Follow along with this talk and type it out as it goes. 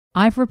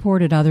I've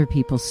reported other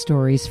people's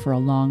stories for a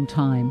long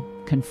time,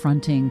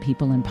 confronting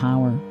people in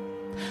power.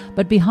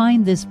 But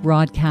behind this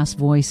broadcast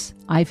voice,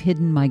 I've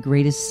hidden my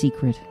greatest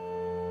secret.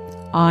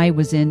 I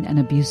was in an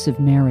abusive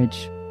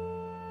marriage.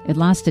 It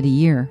lasted a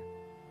year,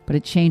 but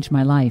it changed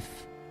my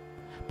life.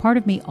 Part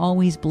of me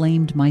always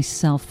blamed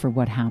myself for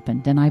what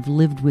happened, and I've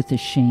lived with the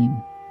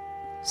shame.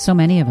 So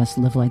many of us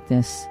live like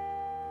this.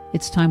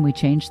 It's time we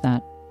change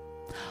that.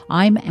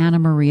 I'm Anna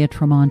Maria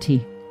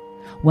Tremonti.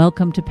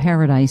 Welcome to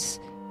Paradise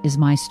is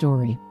my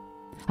story.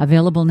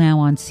 Available now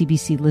on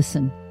CBC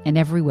Listen and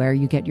everywhere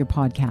you get your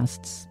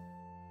podcasts.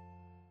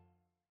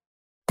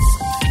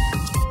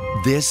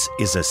 This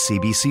is a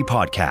CBC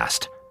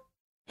podcast.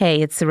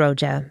 Hey, it's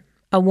Saroja.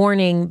 A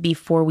warning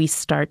before we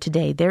start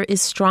today. There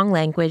is strong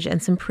language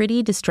and some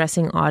pretty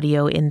distressing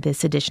audio in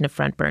this edition of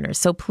Front Burner,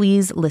 so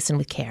please listen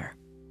with care.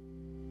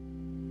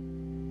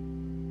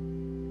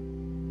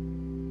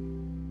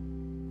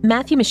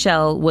 Matthew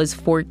Michel was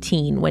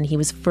 14 when he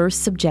was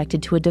first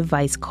subjected to a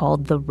device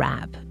called the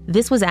RAP.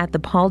 This was at the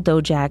Paul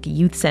Dojak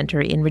Youth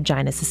Centre in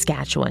Regina,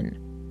 Saskatchewan.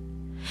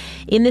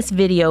 In this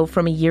video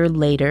from a year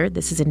later,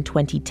 this is in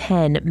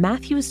 2010,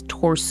 Matthew's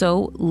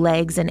torso,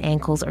 legs, and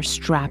ankles are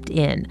strapped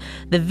in.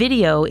 The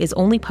video is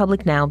only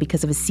public now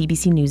because of a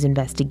CBC News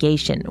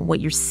investigation.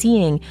 What you're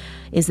seeing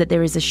is that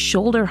there is a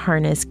shoulder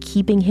harness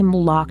keeping him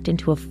locked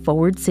into a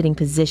forward-sitting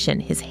position,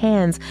 his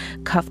hands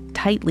cuffed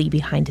tightly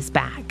behind his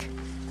back.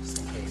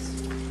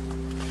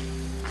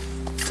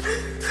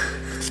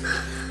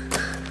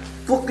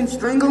 Fucking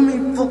strangle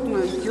me, fuck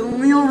man, kill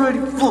me already,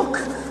 fuck.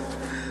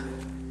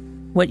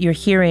 What you're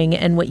hearing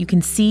and what you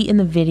can see in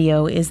the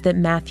video is that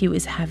Matthew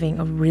is having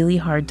a really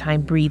hard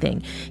time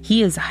breathing.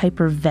 He is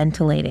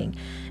hyperventilating,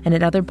 and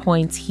at other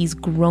points, he's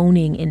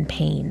groaning in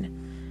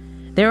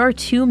pain. There are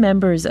two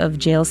members of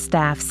jail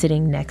staff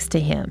sitting next to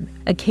him.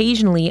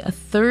 Occasionally, a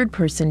third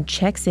person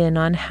checks in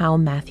on how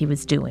Matthew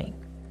is doing.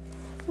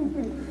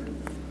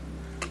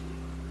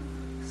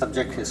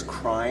 Subject is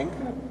crying.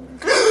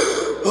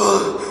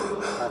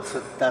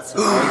 That's a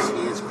noise.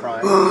 He is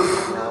crying.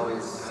 Now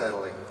he's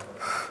settling.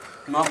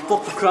 I'm not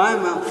fucking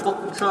crying, man. I'm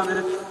fucking trying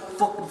to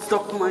fucking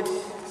stop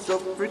myself,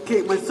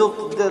 suffocate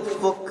myself to death,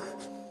 fuck.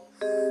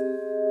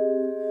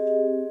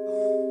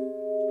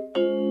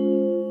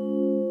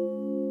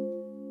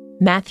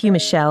 Matthew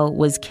Michel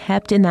was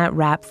kept in that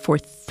RAP for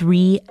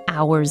 3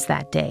 hours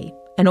that day.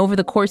 And over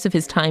the course of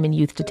his time in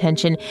youth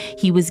detention,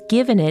 he was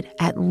given it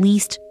at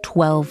least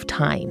 12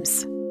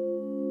 times.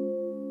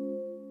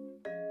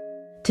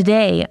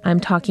 Today, I'm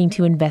talking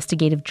to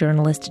investigative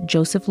journalist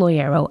Joseph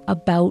Loiero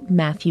about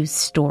Matthew's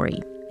story.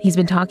 He's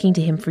been talking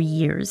to him for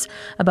years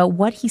about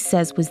what he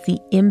says was the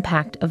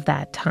impact of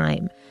that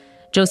time.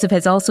 Joseph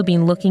has also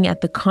been looking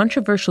at the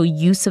controversial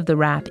use of the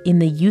RAP in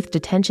the youth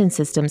detention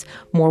systems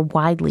more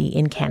widely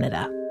in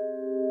Canada.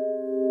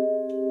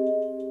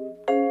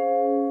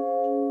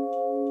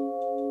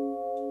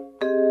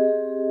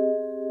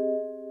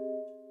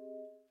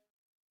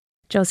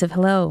 Joseph,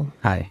 hello.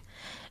 Hi.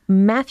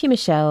 Matthew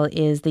Michel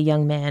is the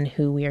young man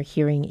who we are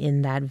hearing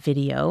in that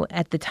video.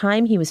 At the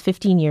time, he was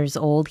 15 years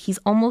old. He's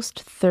almost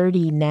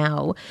 30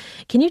 now.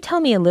 Can you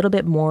tell me a little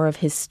bit more of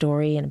his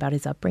story and about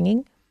his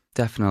upbringing?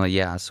 Definitely,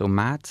 yeah. So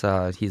Matt,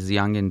 he's a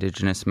young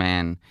Indigenous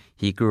man.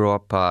 He grew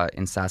up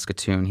in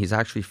Saskatchewan. He's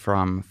actually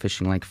from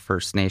Fishing Lake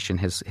First Nation,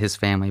 his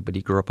family, but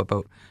he grew up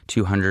about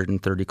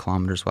 230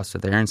 kilometers west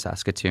of there in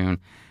Saskatchewan.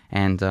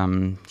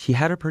 And he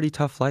had a pretty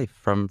tough life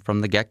from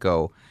the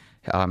get-go.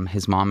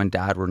 His mom and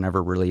dad were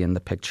never really in the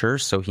picture,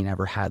 so he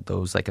never had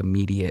those like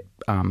immediate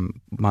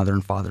mother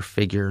and father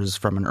figures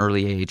from an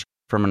early age.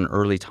 From an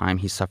early time,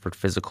 he suffered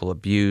physical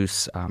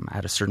abuse.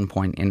 At a certain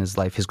point in his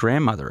life, his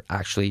grandmother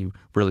actually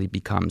really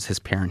becomes his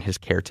parent, his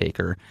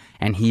caretaker.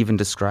 And he even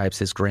describes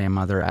his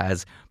grandmother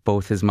as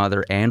both his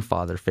mother and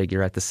father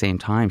figure at the same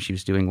time. She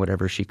was doing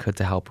whatever she could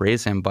to help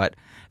raise him. But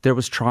there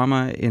was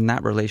trauma in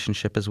that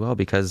relationship as well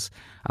because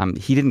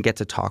he didn't get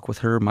to talk with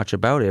her much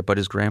about it. But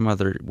his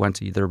grandmother went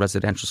to either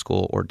residential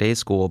school or day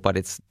school. But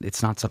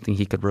it's not something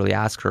he could really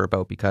ask her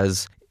about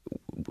because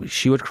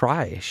she would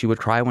cry. She would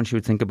cry when she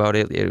would think about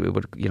it. It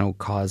would,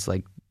 cause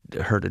like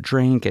her to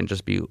drink and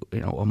just be,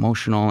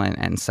 emotional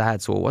and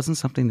sad. So it wasn't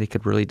something they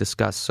could really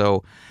discuss.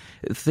 So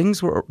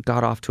things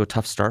got off to a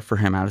tough start for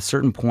him. At a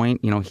certain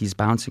point, he's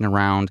bouncing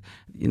around.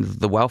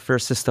 The welfare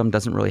system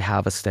doesn't really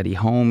have a steady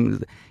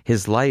home.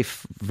 His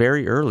life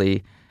very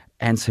early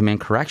ends him in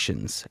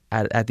corrections.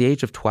 At the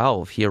age of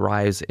 12, he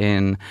arrives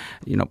in,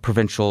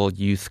 provincial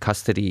youth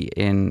custody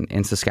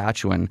in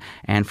Saskatchewan.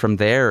 And from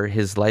there,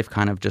 his life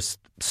kind of just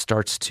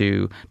starts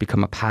to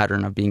become a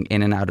pattern of being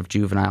in and out of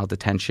juvenile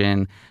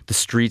detention. The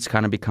streets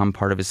kind of become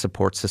part of his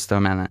support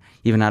system. And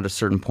even at a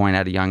certain point,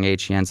 at a young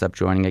age, he ends up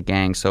joining a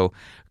gang. So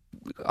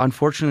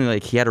unfortunately,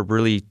 he had a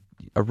really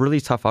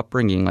tough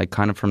upbringing,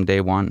 kind of from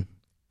day one.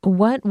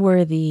 What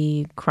were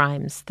the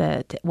crimes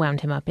that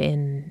wound him up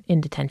in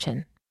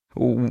detention?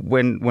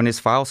 When his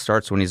file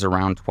starts, when he's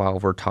around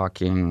 12, we're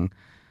talking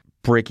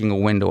breaking a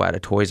window at a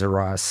Toys R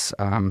Us,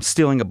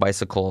 stealing a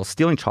bicycle,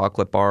 stealing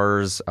chocolate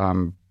bars,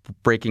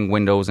 breaking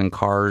windows in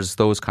cars,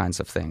 those kinds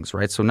of things,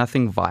 right? So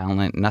nothing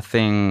violent,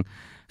 nothing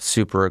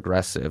super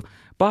aggressive.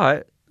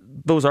 But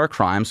those are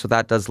crimes, so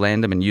that does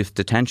land him in youth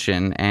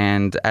detention.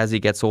 And as he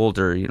gets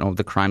older,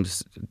 the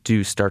crimes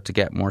do start to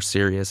get more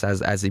serious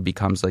as he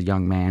becomes a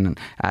young man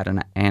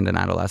and an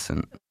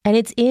adolescent. And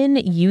it's in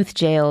youth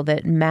jail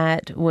that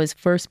Matt was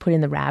first put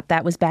in the rap.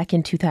 That was back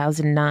in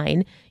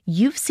 2009.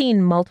 You've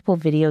seen multiple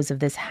videos of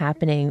this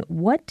happening.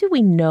 What do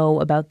we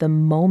know about the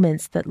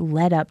moments that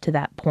led up to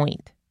that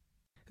point?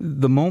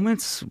 The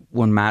moments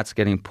when Matt's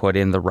getting put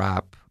in the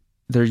rap,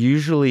 they're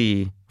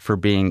usually for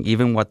being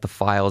even what the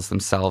files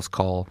themselves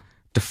call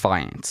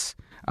defiance,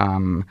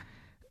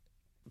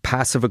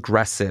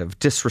 passive-aggressive,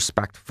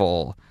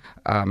 disrespectful.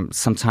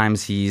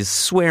 Sometimes he's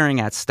swearing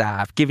at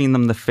staff, giving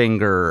them the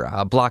finger,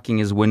 blocking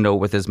his window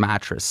with his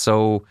mattress.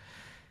 So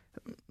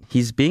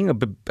he's being a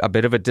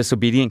bit of a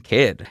disobedient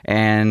kid,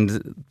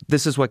 and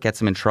this is what gets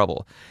him in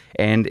trouble.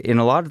 And in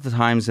a lot of the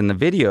times in the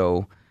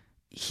video,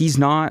 he's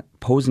not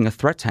posing a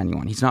threat to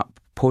anyone. He's not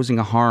posing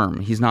a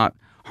harm. He's not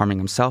harming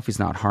himself. He's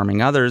not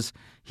harming others.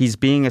 He's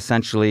being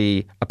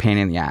essentially a pain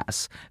in the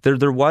ass.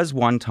 There was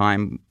one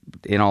time,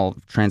 in all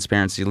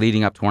transparency,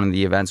 leading up to one of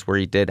the events where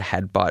he did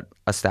headbutt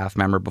a staff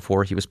member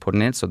before he was put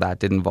in it, so that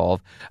did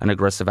involve an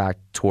aggressive act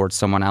towards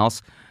someone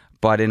else.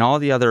 But in all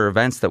the other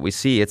events that we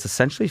see, it's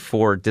essentially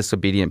for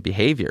disobedient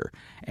behavior.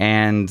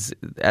 And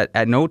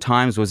at no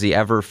times was he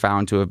ever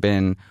found to have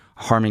been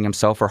harming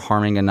himself or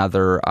harming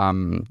another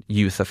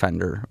youth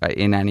offender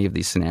in any of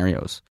these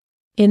scenarios.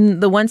 In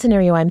the one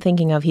scenario I'm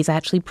thinking of, he's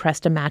actually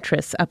pressed a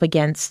mattress up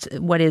against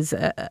what is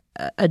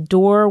a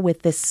door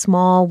with this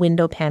small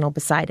window panel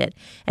beside it,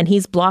 and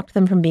he's blocked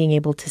them from being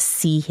able to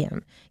see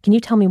him. Can you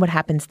tell me what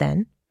happens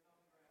then?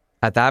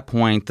 At that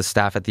point, the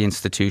staff at the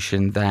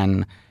institution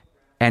then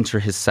enter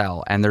his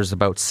cell, and there's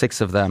about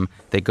 6 of them.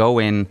 They go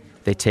in,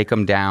 they take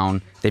him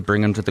down, they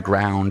bring him to the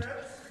ground,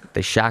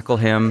 they shackle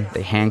him,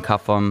 they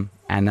handcuff him,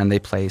 and then they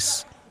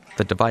place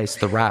the device,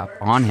 the wrap,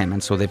 on him.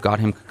 And so they've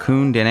got him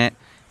cocooned in it.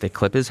 They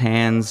clip his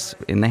hands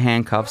in the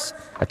handcuffs,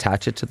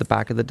 attach it to the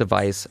back of the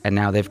device, and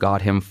now they've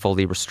got him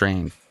fully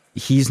restrained.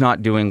 He's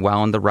not doing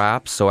well in the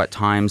wrap, so at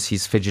times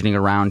he's fidgeting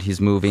around, he's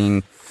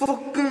moving.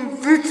 Fucking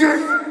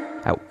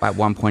bitches! At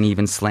one point, he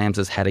even slams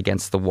his head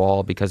against the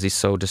wall because he's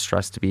so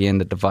distressed to be in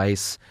the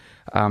device.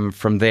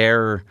 From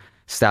there,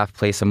 staff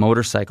place a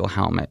motorcycle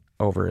helmet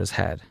over his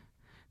head.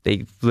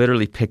 They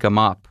literally pick him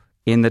up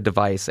in the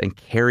device and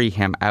carry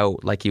him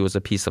out like he was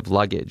a piece of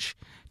luggage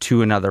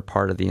to another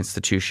part of the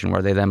institution,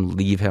 where they then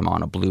leave him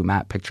on a blue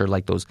mat. Picture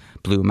like those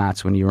blue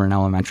mats when you were in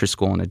elementary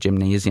school in a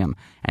gymnasium,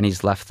 and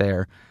he's left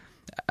there.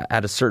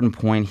 At a certain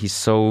point, he's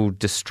so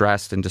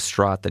distressed and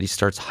distraught that he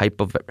starts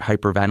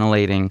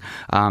hyperventilating.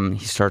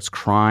 He starts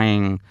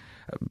crying.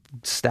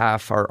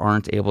 Staff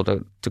aren't able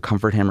to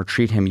comfort him or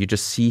treat him. You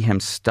just see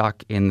him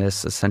stuck in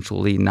this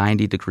essentially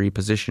 90-degree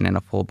position in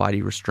a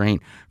full-body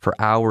restraint for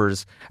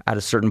hours. At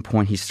a certain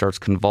point, he starts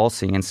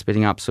convulsing and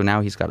spitting up, so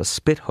now he's got a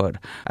spit hood.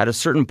 At a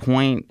certain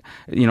point,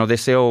 they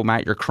say, "Oh,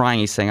 Matt, you're crying."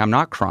 He's saying, "I'm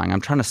not crying.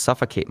 I'm trying to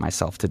suffocate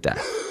myself to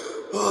death."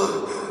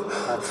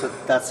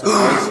 That's the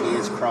voice. He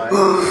is crying.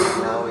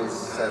 Now he's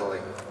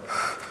settling.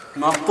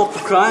 I'm not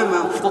fucking crying,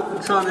 man. I'm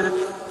fucking trying to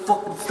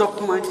fucking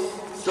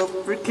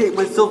suffocate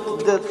myself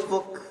to death,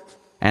 fuck.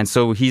 And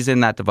so he's in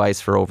that device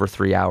for over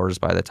 3 hours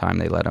by the time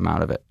they let him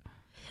out of it.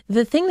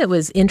 The thing that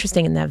was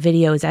interesting in that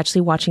video is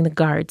actually watching the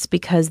guards,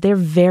 because they're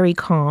very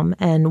calm,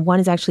 and one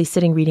is actually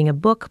sitting reading a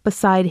book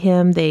beside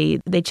him. They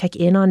check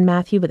in on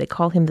Matthew, but they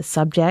call him the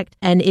subject.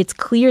 And it's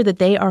clear that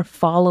they are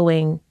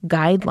following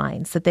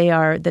guidelines,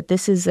 that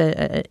this is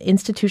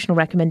institutional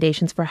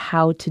recommendations for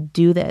how to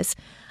do this.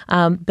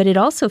 But it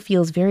also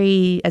feels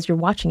very, as you're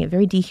watching it,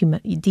 very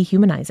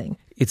dehumanizing.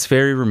 It's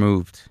very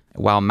removed.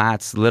 While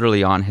Matt's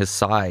literally on his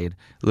side,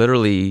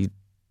 literally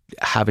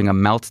having a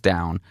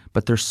meltdown,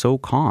 but they're so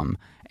calm.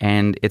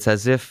 And it's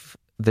as if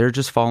they're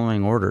just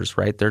following orders,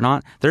 right? They're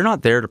not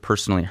there to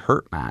personally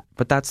hurt Matt,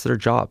 but that's their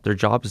job. Their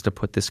job is to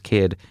put this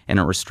kid in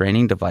a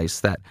restraining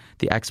device that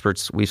the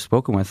experts we've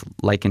spoken with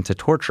liken to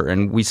torture.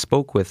 And we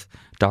spoke with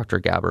Dr.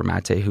 Gabor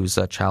Mate, who's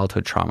a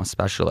childhood trauma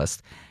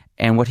specialist.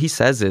 And what he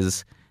says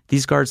is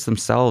these guards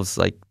themselves,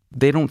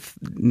 they don't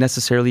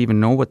necessarily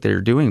even know what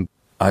they're doing.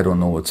 I don't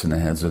know what's in the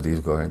heads of these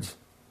guards.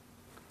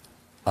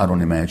 I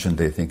don't imagine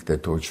they think they're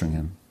torturing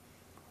him.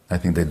 I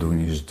think they're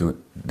just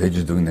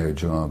doing their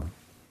job.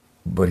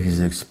 But he's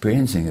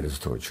experiencing it as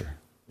torture.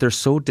 They're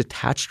so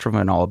detached from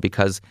it all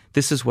because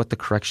this is what the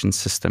correction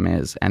system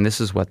is, and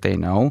this is what they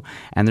know,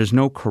 and there's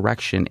no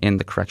correction in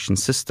the correction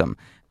system.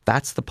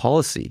 That's the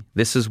policy.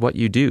 This is what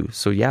you do.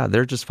 So yeah,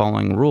 they're just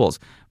following rules.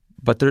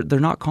 But they're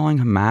not calling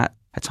him Matt.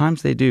 At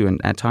times they do, and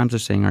at times they're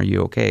saying, "Are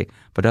you okay?"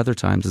 But other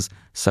times is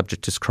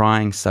subject is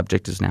crying,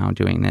 subject is now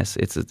doing this.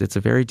 It's a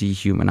very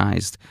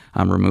dehumanized,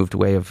 removed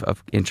way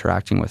of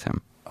interacting with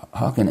him.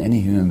 How can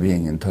any human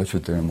being in touch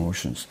with their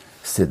emotions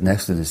sit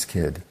next to this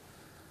kid?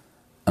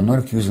 I'm not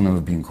accusing them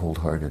of being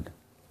cold-hearted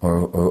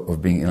or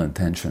of being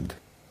ill-intentioned.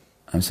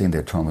 I'm saying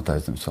they're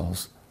traumatized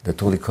themselves. They're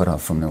totally cut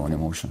off from their own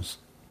emotions.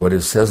 What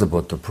it says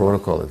about the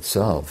protocol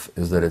itself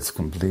is that it's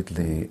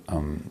completely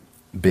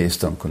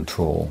based on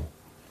control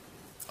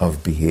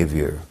of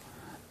behavior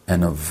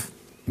and of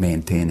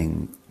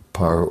maintaining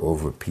power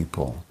over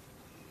people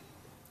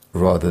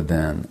rather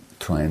than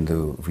trying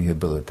to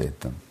rehabilitate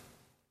them.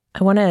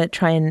 I want to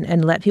try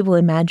and let people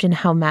imagine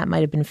how Matt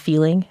might have been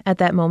feeling at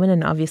that moment.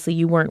 And obviously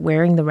you weren't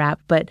wearing the wrap,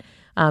 but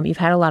you've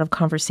had a lot of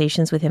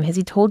conversations with him. Has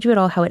he told you at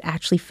all how it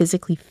actually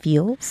physically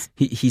feels?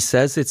 He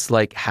says it's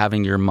like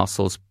having your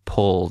muscles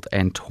pulled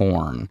and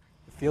torn.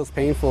 It feels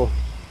painful.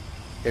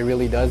 It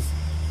really does,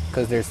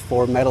 because there's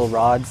 4 metal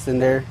rods in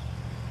there.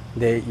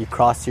 You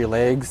cross your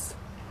legs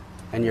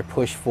and you're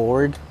pushed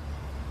forward,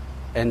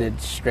 and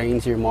it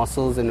strains your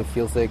muscles, and it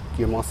feels like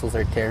your muscles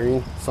are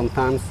tearing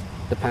sometimes.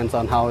 Depends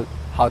on how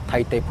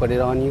tight they put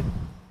it on you.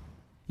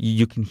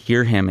 You can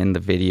hear him in the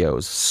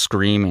videos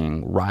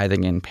screaming,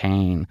 writhing in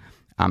pain.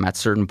 At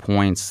certain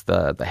points,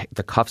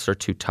 the cuffs are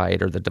too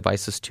tight or the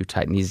device is too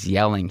tight, and he's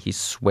yelling, he's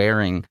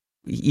swearing.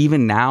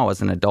 Even now, as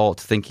an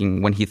adult,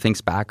 when he thinks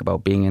back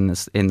about being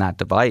in that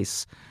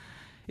device,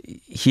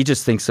 he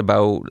just thinks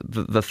about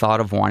the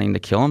thought of wanting to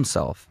kill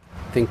himself.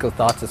 Think of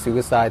thoughts of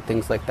suicide,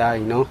 things like that,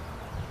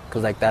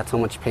 because like that's how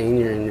much pain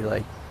you're in. You're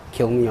like,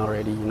 kill me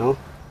already,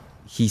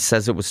 He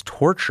says it was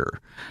torture.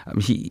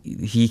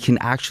 He can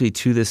actually,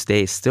 to this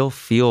day, still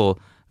feel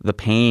the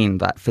pain,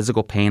 that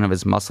physical pain of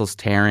his muscles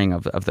tearing,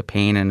 of the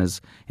pain in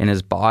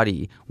his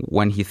body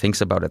when he thinks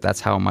about it.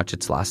 That's how much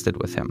it's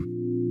lasted with him.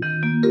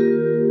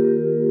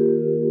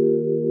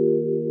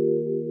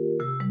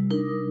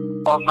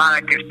 Oh man,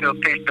 I can still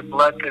taste the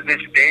blood to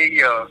this day,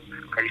 yo.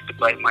 I used to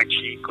bite my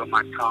cheek with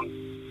my tongue.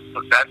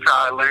 So that's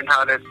how I learned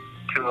how to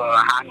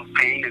handle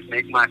pain, is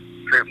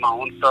hurt my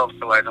own self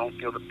so I don't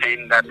feel the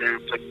pain that they're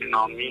inflicting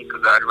on me,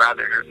 because I'd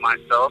rather hurt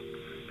myself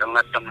than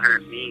let them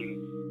hurt me.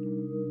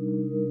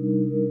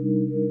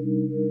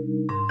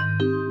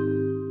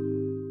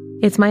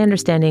 It's my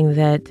understanding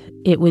that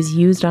it was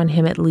used on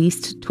him at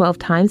least 12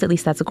 times. At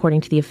least that's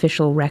according to the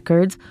official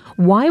records.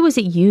 Why was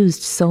it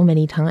used so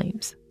many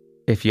times?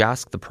 If you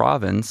ask the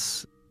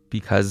province,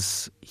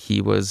 because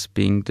he was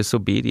being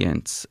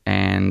disobedient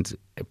and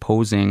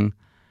posing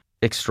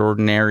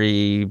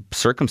extraordinary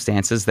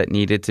circumstances that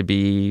needed to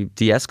be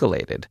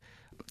de-escalated.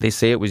 They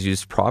say it was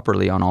used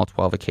properly on all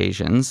 12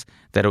 occasions,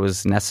 that it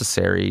was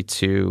necessary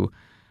to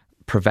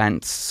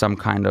prevent some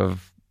kind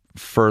of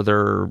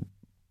further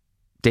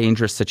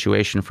dangerous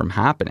situation from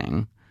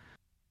happening.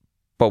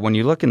 But when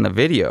you look in the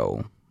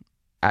video,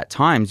 at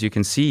times you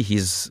can see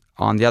he's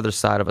on the other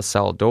side of a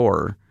cell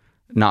door,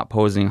 not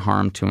posing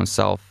harm to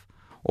himself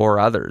or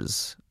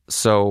others.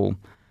 So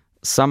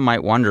some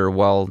might wonder,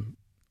 well,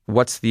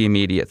 what's the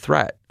immediate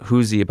threat?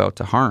 Who's he about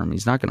to harm?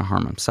 He's not going to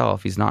harm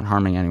himself. He's not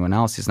harming anyone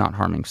else. He's not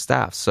harming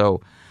staff.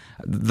 So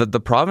the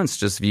province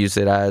just views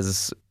it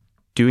as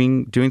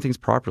doing things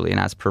properly and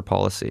as per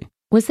policy.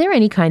 Was there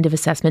any kind of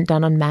assessment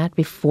done on Matt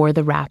before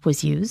the wrap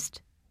was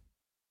used?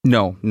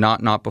 No,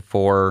 not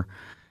before.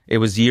 It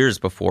was years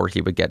before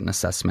he would get an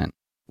assessment.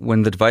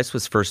 When the device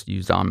was first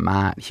used on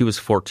Matt, he was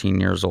 14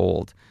 years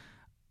old.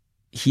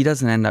 He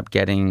doesn't end up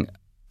getting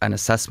an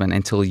assessment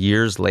until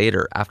years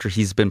later, after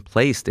he's been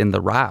placed in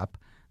the wrap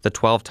the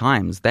 12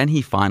 times. Then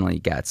he finally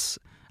gets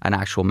an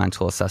actual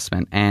mental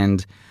assessment.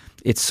 And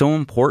it's so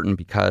important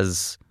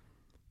because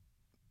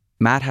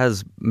Matt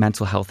has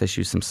mental health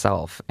issues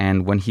himself.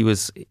 And when he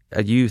was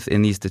a youth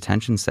in these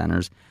detention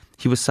centers,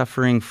 he was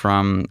suffering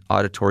from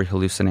auditory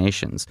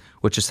hallucinations,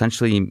 which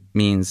essentially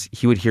means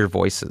he would hear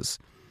voices.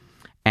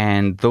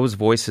 And those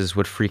voices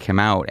would freak him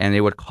out, and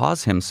they would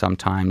cause him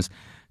sometimes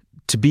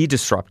to be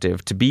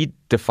disruptive, to be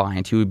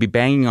defiant. He would be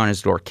banging on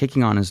his door,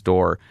 kicking on his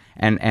door.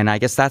 And I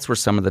guess that's where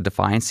some of the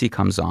defiancy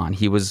comes on.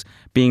 He was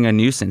being a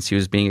nuisance. He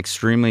was being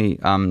extremely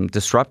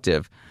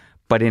disruptive.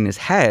 But in his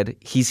head,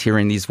 he's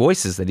hearing these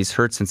voices that he's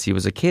heard since he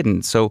was a kid.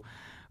 And so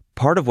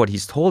part of what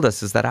he's told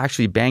us is that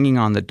actually banging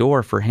on the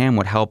door for him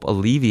would help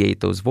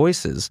alleviate those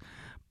voices.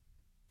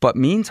 But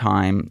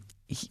meantime,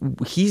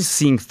 he's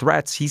seeing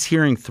threats. He's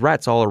hearing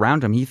threats all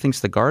around him. He thinks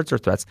the guards are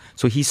threats.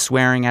 So he's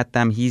swearing at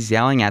them. He's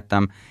yelling at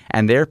them.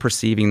 And they're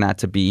perceiving that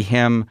to be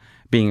him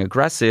being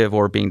aggressive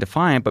or being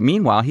defiant. But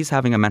meanwhile, he's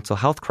having a mental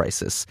health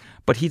crisis.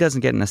 But he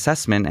doesn't get an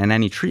assessment and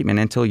any treatment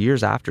until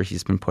years after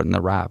he's been put in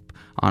the wrap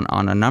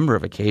on a number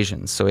of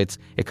occasions. So it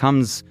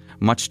comes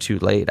much too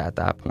late at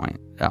that point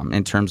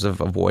in terms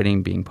of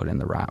avoiding being put in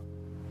the wrap.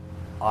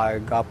 I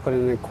got put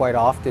in it quite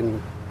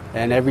often.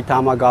 And every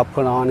time I got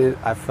put on it,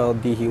 I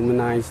felt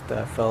dehumanized.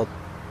 I felt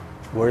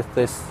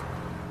worthless.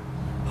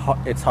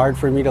 It's hard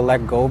for me to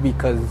let go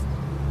because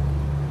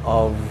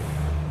of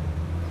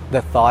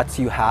the thoughts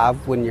you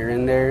have when you're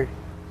in there.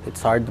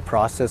 It's hard to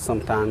process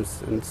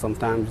sometimes, and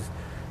sometimes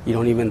you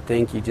don't even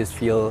think. You just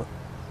feel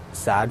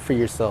sad for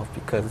yourself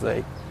because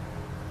like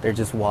they're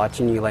just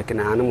watching you like an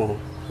animal,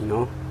 you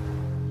know?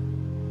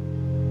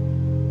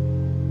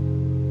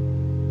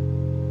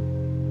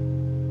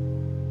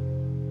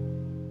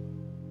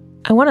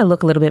 I want to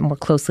look a little bit more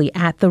closely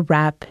at the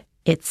wrap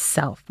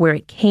itself, where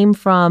it came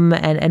from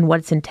and what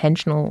its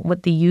intentional,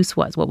 what the use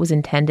was, what was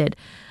intended.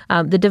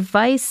 The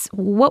device,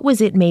 what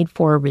was it made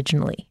for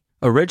originally?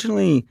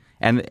 Originally,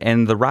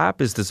 and the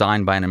wrap is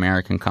designed by an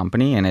American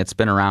company, and it's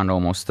been around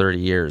almost 30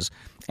 years.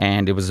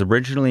 And it was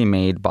originally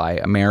made by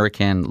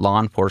American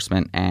law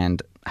enforcement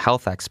and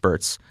health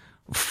experts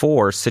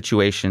for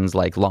situations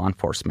like law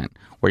enforcement,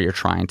 where you're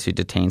trying to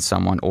detain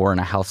someone, or in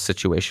a health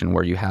situation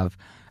where you have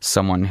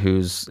someone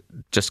who's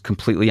just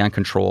completely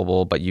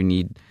uncontrollable, but you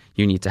need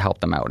to help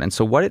them out. And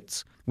so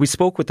we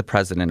spoke with the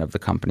president of the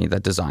company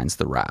that designs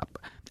the wrap,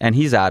 and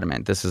he's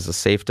adamant this is a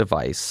safe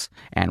device,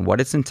 and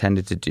what it's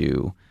intended to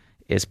do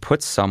is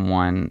put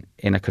someone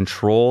in a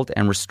controlled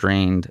and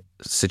restrained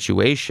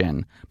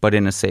situation, but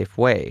in a safe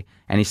way.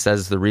 And he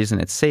says the reason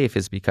it's safe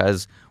is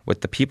because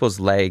with the people's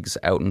legs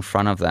out in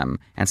front of them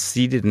and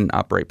seated in an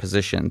upright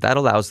position, that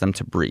allows them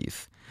to breathe.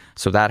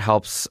 So that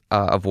helps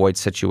avoid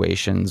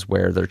situations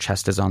where their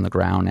chest is on the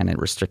ground and it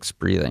restricts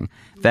breathing.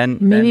 Then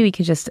we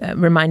could just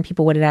remind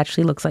people what it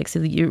actually looks like.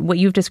 So what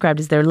you've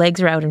described is their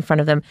legs are out in front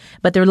of them,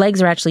 but their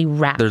legs are actually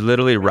wrapped. They're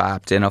literally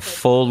wrapped in a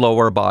full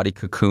lower body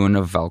cocoon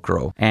of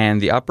Velcro.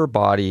 And the upper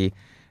body,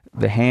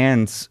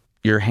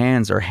 your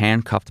hands are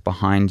handcuffed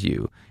behind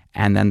you.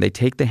 And then they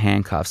take the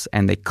handcuffs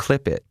and they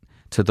clip it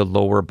to the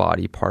lower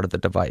body part of the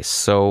device.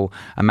 So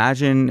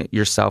imagine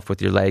yourself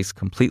with your legs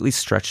completely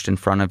stretched in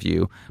front of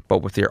you, but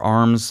with your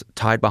arms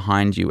tied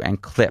behind you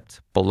and clipped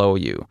below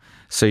you.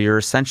 So you're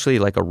essentially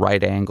like a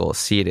right angle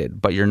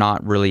seated, but you're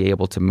not really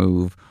able to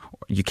move.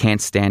 You can't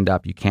stand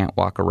up. You can't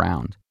walk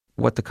around.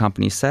 What the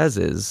company says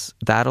is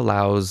that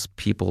allows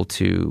people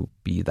to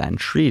be then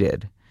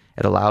treated.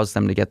 It allows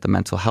them to get the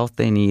mental health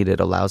they need.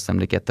 It allows them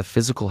to get the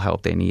physical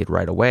help they need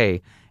right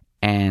away.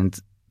 And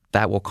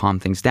that will calm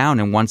things down.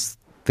 And once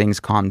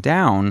things calm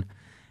down,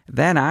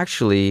 then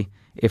actually,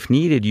 if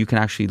needed, you can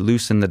actually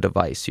loosen the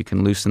device. You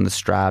can loosen the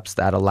straps.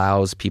 That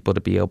allows people to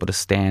be able to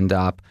stand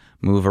up,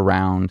 move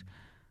around.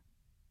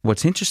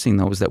 What's interesting,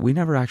 though, is that we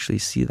never actually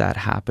see that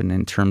happen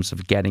in terms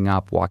of getting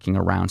up, walking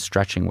around,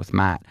 stretching with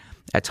Matt.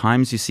 At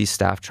times, you see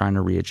staff trying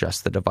to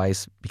readjust the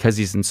device because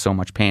he's in so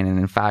much pain. And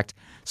in fact,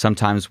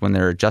 sometimes when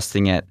they're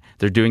adjusting it,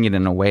 they're doing it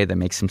in a way that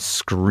makes him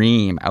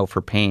scream out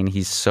for pain.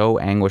 He's so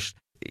anguished.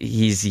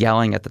 He's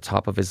yelling at the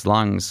top of his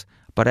lungs.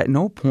 But at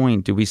no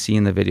point do we see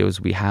in the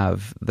videos we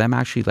have them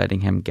actually letting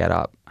him get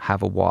up,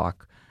 have a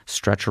walk,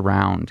 stretch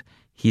around.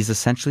 He's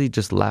essentially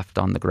just left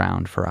on the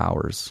ground for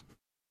hours.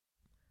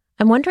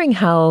 I'm wondering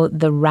how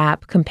the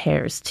wrap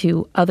compares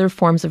to other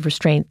forms of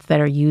restraint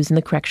that are used in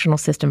the correctional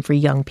system for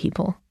young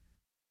people.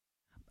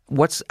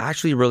 What's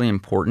actually really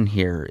important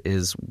here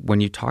is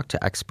when you talk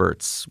to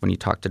experts, when you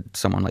talk to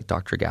someone like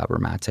Dr. Gabor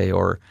Mate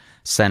or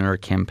Senator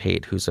Kim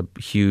Pate, who's a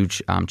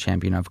huge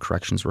champion of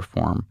corrections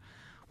reform,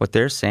 what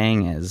they're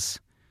saying is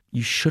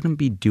you shouldn't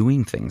be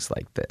doing things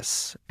like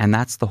this. And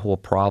that's the whole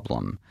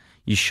problem.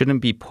 You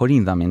shouldn't be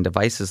putting them in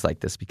devices like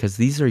this because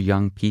these are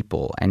young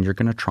people and you're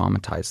going to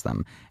traumatize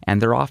them.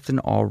 And they're often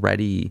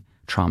already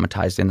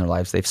traumatized in their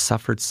lives. They've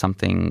suffered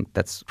something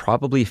that's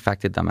probably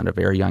affected them at a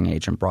very young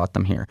age and brought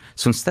them here.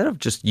 So instead of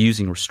just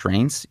using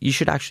restraints, you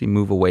should actually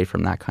move away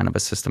from that kind of a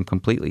system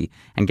completely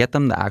and get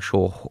them the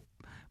actual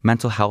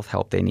mental health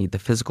help they need, the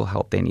physical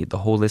help they need, the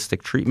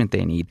holistic treatment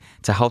they need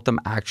to help them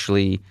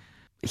actually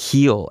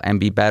heal and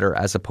be better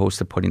as opposed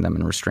to putting them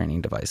in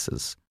restraining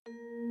devices.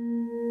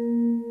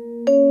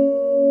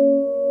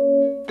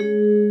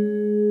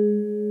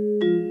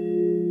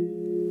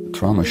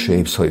 Trauma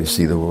shapes how you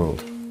see the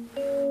world.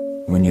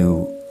 When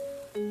you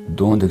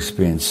don't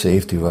experience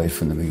safety right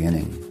from the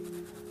beginning,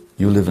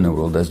 you live in a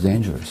world that's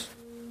dangerous.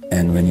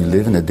 And when you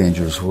live in a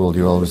dangerous world,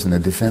 you're always in a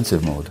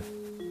defensive mode.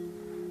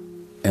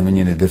 And when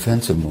you're in a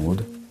defensive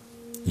mode,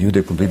 you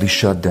either completely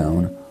shut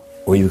down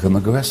or you become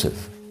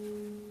aggressive.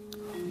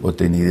 What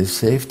they need is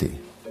safety.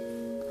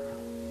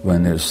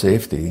 When there's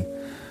safety,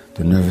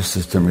 the nervous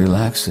system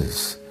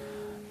relaxes,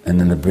 and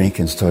then the brain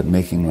can start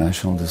making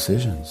rational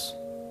decisions.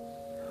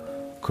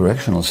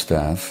 Correctional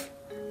staff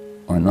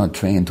are not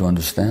trained to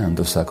understand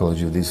the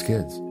psychology of these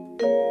kids.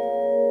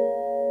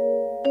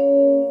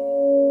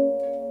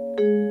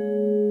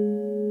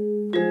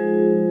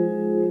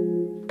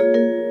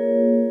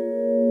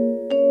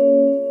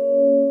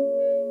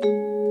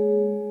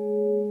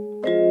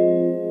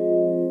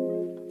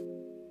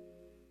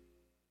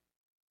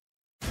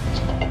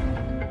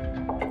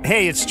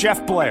 Hey, it's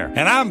Jeff Blair.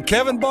 And I'm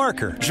Kevin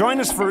Barker. Join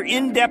us for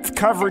in-depth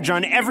coverage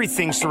on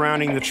everything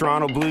surrounding the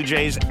Toronto Blue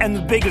Jays and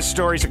the biggest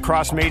stories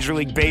across Major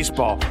League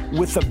Baseball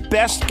with the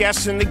best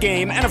guests in the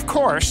game and, of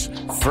course,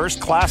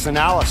 first-class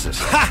analysis.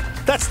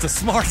 Ha! That's the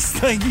smartest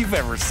thing you've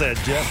ever said,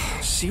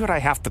 Jeff. See what I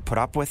have to put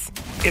up with?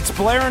 It's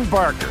Blair and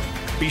Barker.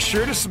 Be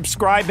sure to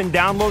subscribe and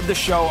download the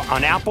show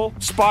on Apple,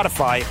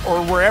 Spotify,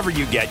 or wherever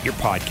you get your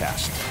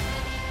podcasts.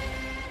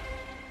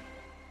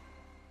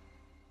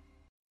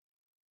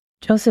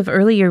 Joseph,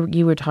 earlier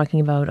you were talking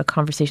about a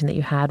conversation that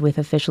you had with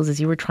officials as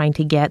you were trying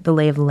to get the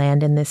lay of the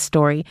land in this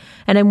story.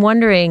 And I'm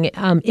wondering,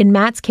 in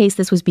Matt's case,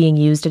 this was being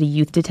used at a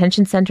youth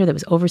detention center that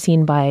was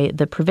overseen by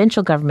the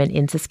provincial government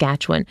in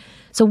Saskatchewan.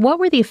 So what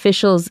were the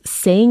officials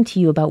saying to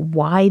you about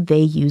why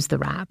they use the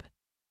RAP?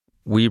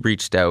 We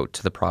reached out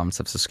to the province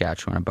of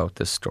Saskatchewan about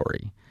this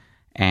story,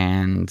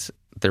 and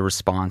their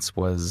response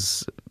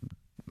was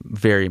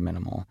very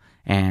minimal.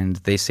 And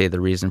they say the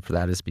reason for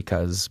that is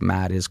because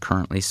Matt is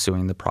currently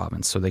suing the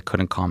province, so they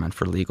couldn't comment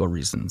for legal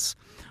reasons.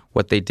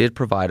 What they did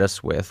provide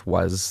us with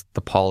was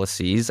the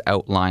policies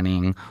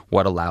outlining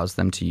what allows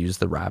them to use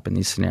the RAP in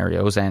these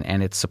scenarios,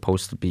 and it's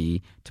supposed to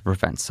be to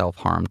prevent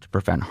self-harm, to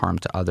prevent harm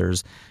to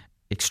others,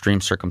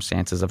 extreme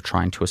circumstances of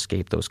trying to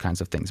escape, those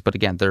kinds of things. But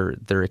again,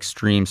 they're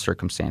extreme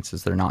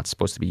circumstances. They're not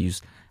supposed to be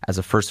used as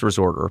a first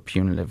resort or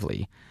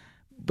punitively.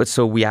 But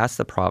so we asked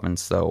the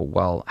province, though,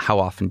 well, how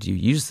often do you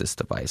use this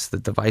device? The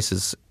device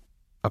is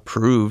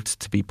approved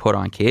to be put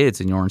on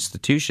kids in your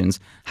institutions.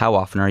 How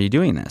often are you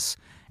doing this?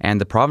 And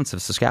the province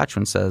of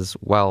Saskatchewan says,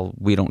 well,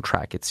 we don't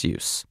track its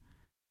use.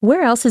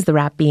 Where else is the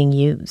RAP being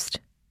used?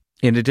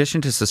 In addition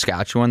to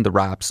Saskatchewan, the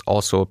RAP's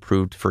also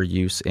approved for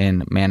use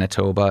in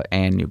Manitoba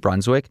and New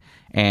Brunswick.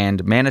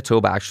 And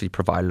Manitoba actually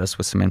provided us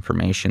with some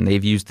information.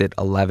 They've used it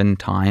 11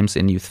 times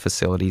in youth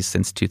facilities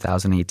since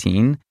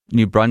 2018.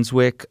 New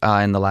Brunswick,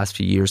 in the last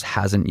few years,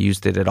 hasn't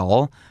used it at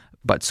all.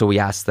 But so we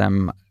asked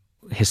them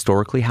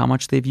historically how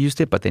much they've used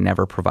it, but they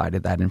never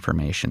provided that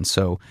information.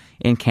 So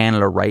in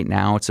Canada right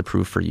now, it's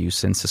approved for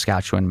use in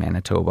Saskatchewan,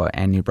 Manitoba,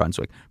 and New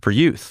Brunswick for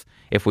youth.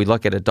 If we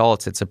look at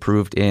adults, it's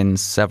approved in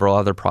several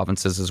other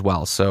provinces as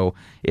well. So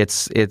it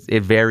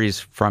varies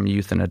from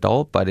youth and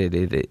adult, but it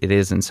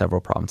is in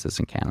several provinces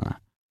in Canada.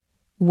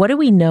 What do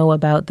we know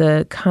about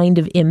the kind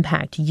of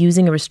impact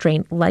using a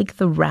restraint like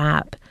the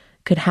RAP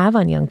could have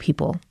on young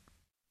people?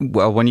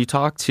 Well, when you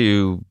talk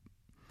to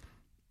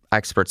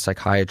experts,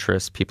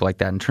 psychiatrists, people like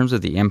that, in terms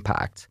of the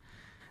impact,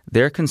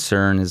 their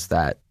concern is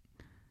that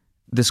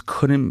this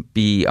couldn't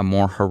be a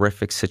more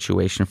horrific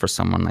situation for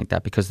someone like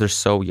that because they're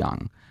so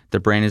young. Their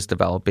brain is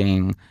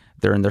developing.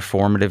 They're in their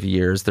formative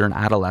years. They're an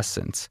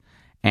adolescent.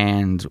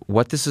 And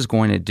what this is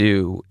going to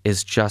do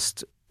is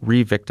just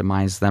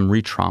re-victimize them,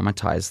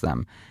 re-traumatize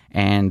them.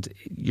 And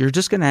you're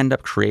just going to end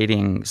up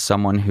creating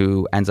someone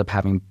who ends up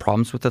having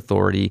problems with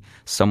authority,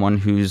 someone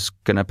who's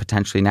going to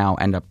potentially now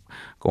end up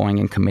going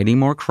and committing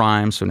more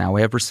crimes. So now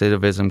we have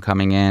recidivism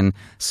coming in,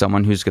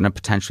 someone who's going to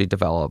potentially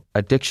develop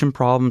addiction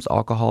problems,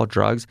 alcohol,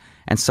 drugs,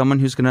 and someone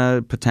who's going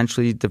to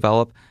potentially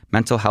develop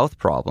mental health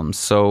problems.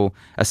 So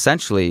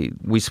essentially,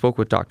 we spoke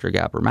with Dr.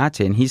 Gabor Mate,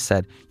 and he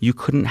said you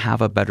couldn't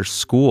have a better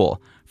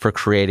school for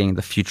creating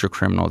the future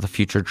criminal, the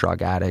future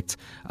drug addict,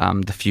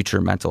 the future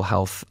mental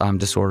health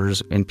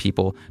disorders in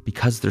people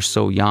because they're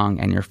so young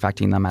and you're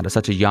affecting them at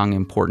such a young,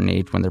 important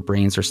age when their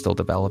brains are still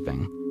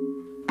developing.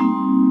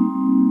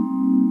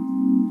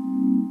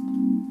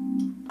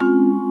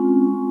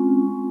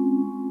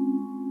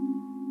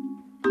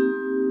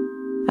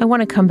 I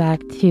want to come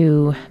back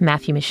to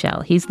Matthew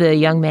Michel. He's the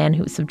young man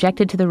who was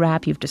subjected to the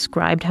RAP. You've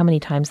described how many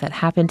times that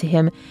happened to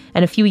him.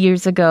 And a few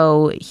years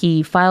ago,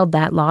 he filed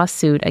that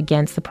lawsuit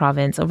against the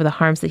province over the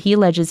harms that he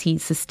alleges he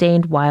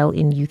sustained while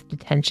in youth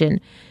detention.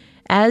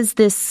 As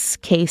this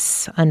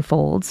case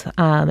unfolds,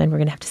 and we're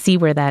going to have to see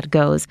where that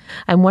goes,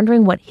 I'm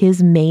wondering what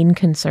his main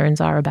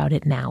concerns are about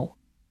it now.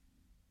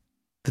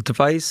 The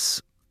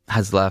device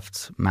has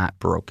left Matt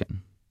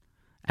broken.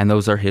 And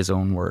those are his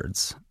own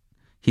words.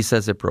 He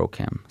says it broke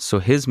him. So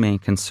his main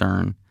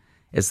concern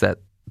is that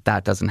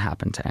that doesn't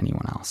happen to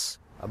anyone else.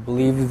 I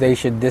believe they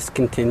should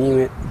discontinue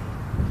it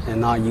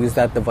and not use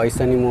that device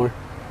anymore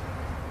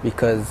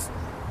because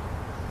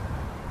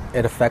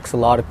it affects a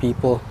lot of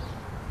people,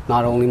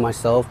 not only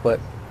myself, but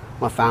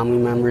my family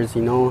members,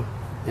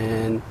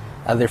 and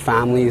other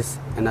families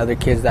and other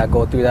kids that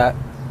go through that.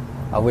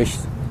 I wish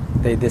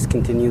they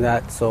discontinue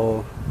that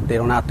so they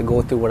don't have to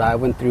go through what I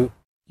went through.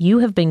 You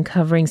have been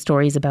covering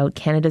stories about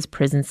Canada's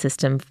prison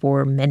system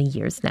for many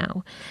years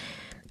now.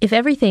 If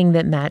everything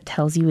that Matt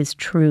tells you is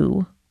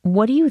true,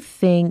 what do you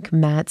think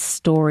Matt's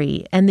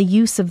story and the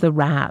use of the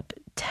RAP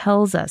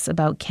tells us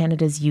about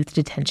Canada's youth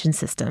detention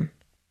system?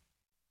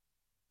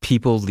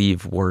 People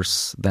leave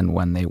worse than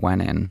when they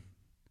went in,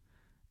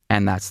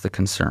 and that's the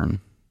concern.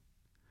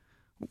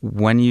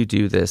 When you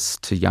do this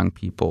to young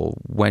people,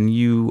 when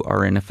you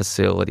are in a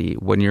facility,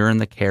 when you're in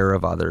the care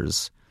of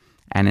others,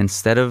 and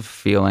instead of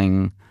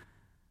feeling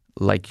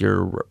like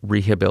you're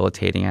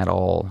rehabilitating at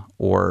all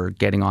or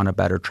getting on a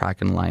better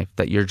track in life,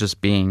 that you're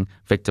just being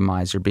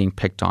victimized, you're being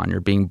picked on,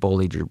 you're being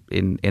bullied,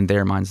 in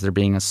their minds, they're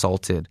being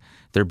assaulted,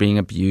 they're being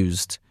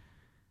abused.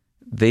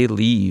 They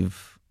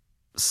leave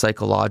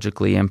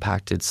psychologically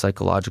impacted,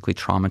 psychologically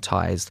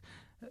traumatized.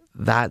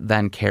 That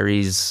then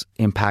carries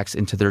impacts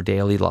into their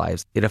daily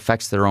lives. It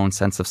affects their own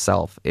sense of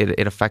self.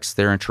 It affects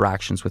their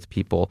interactions with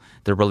people,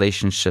 their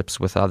relationships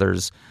with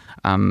others.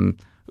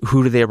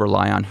 Who do they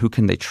rely on? Who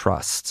can they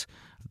trust?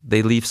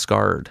 They leave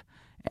scarred,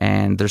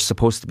 and they're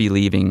supposed to be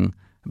leaving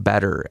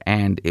better.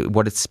 And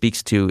what it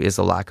speaks to is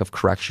a lack of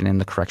correction in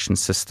the correction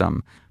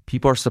system.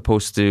 People are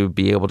supposed to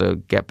be able to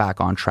get back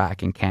on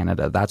track in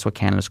Canada. That's what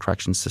Canada's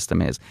correction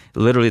system is.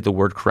 Literally, the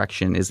word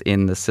correction is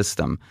in the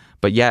system.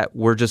 But yet,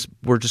 we're just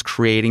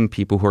creating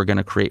people who are going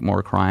to create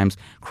more crimes,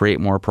 create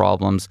more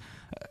problems,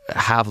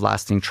 have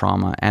lasting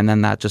trauma, and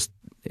then that just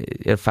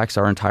it affects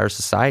our entire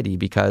society,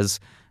 because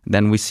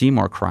then we see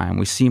more crime,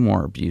 we see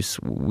more abuse,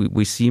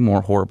 we see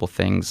more horrible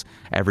things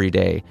every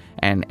day,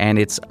 and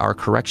it's our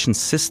correction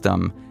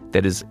system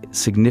that is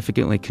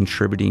significantly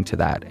contributing to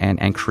that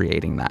and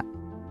creating that.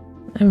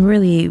 I'm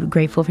really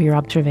grateful for your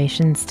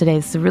observations today.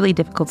 It's a really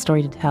difficult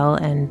story to tell,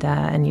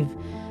 and you've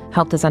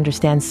helped us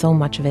understand so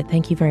much of it.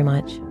 Thank you very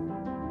much.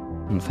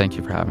 And thank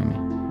you for having me.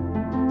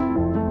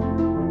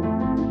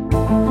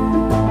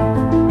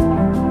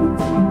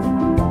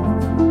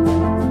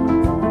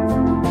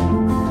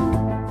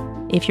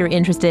 If you're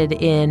interested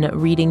in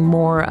reading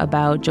more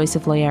about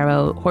Joseph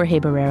Loiero,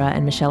 Jorge Barrera,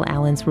 and Michelle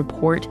Allen's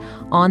report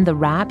on the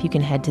rap, you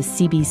can head to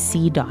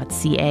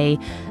cbc.ca.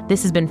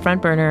 This has been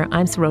Front Burner.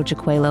 I'm Saroja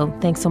Coelho.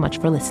 Thanks so much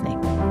for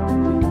listening.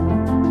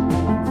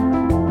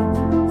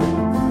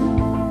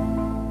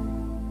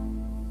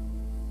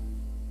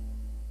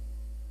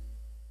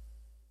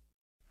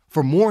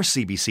 For more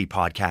CBC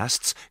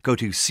podcasts, go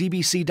to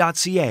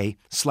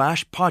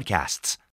cbc.ca/podcasts.